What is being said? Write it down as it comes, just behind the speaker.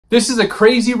This is a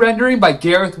crazy rendering by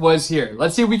Gareth Was Here.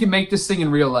 Let's see if we can make this thing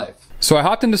in real life. So I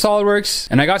hopped into SolidWorks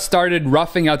and I got started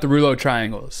roughing out the Reuleaux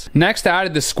triangles. Next I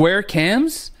added the square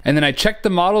cams and then I checked the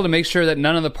model to make sure that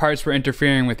none of the parts were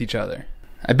interfering with each other.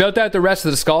 I built out the rest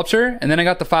of the sculpture and then I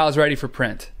got the files ready for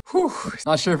print. Whew,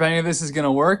 not sure if any of this is gonna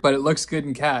work, but it looks good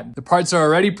in CAD. The parts are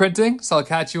already printing, so I'll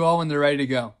catch you all when they're ready to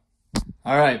go.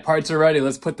 All right, parts are ready.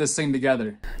 Let's put this thing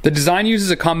together. The design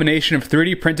uses a combination of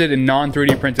 3D printed and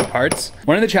non-3D printed parts.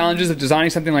 One of the challenges of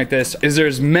designing something like this is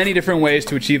there's many different ways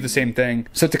to achieve the same thing.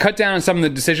 So to cut down on some of the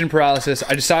decision paralysis,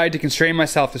 I decided to constrain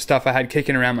myself to stuff I had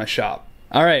kicking around my shop.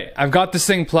 All right, I've got this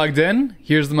thing plugged in.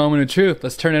 Here's the moment of truth.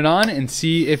 Let's turn it on and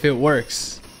see if it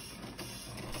works.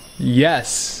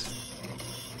 Yes.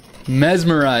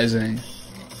 Mesmerizing.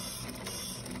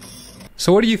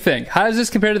 So what do you think? How does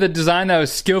this compare to the design that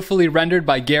was skillfully rendered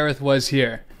by Gareth Was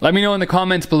Here? Let me know in the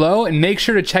comments below and make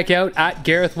sure to check out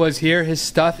 @GarethWasHere. His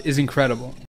stuff is incredible.